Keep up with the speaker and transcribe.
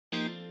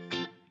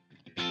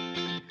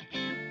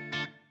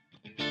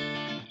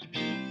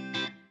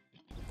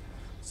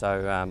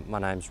So my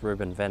name's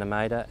Reuben van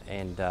Ameyde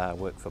and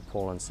work for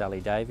Paul and Sally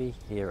Davey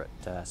here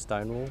at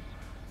Stonewall,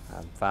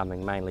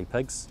 farming mainly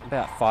pigs.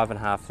 About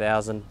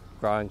 5,500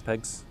 growing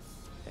pigs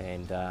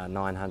and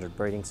 900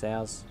 breeding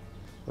sows.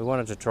 We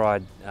wanted to try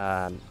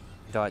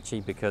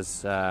Dieci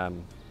because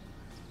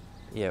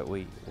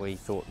we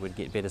thought we'd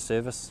get better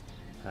service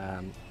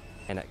and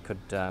it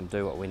could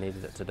do what we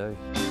needed it to do.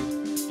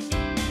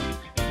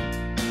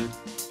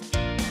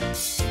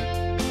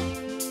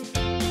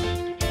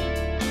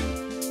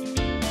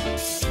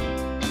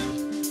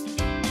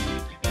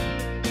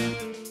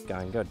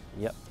 Going good,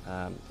 yep.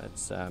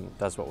 It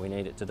does what we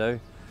need it to do.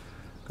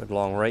 Good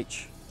long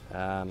reach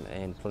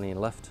and plenty of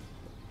lift.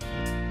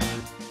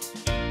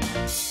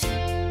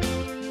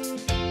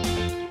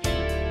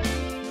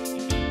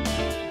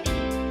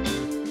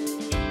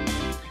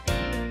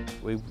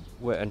 We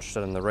were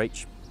interested in the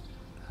reach.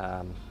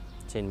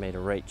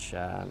 10-metre reach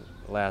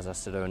allows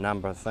us to do a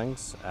number of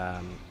things.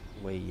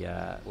 We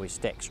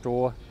stack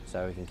straw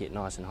so we can get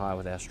nice and high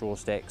with our straw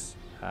stacks,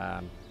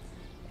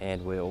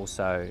 and we're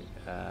also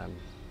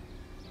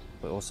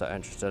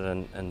interested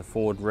in the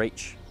forward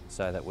reach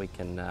so that we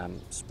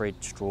can spread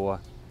straw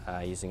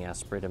using our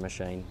spreader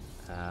machine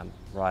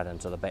right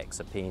into the backs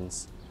of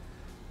pens.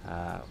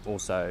 We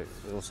also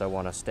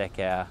want to stack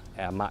our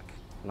muck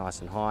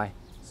nice and high,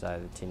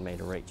 so the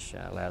 10-metre reach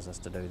allows us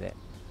to do that.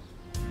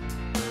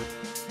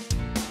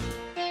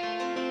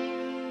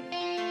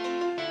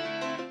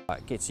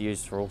 It gets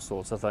used for all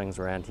sorts of things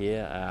around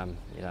here.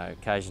 You know,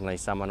 occasionally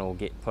someone will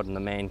get put in the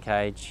man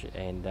cage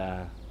and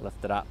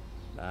lifted up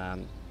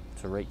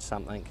to reach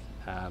something,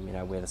 you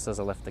know, where the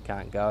scissor lifter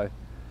can't go.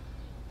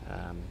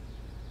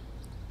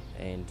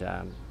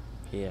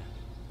 Yeah,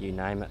 you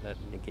name it,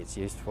 it gets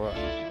used for it.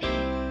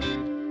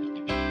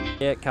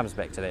 Yeah, it comes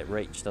back to that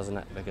reach, doesn't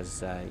it?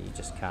 Because you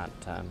just can't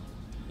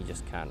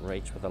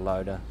reach with a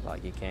loader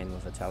like you can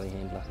with a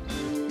telehandler.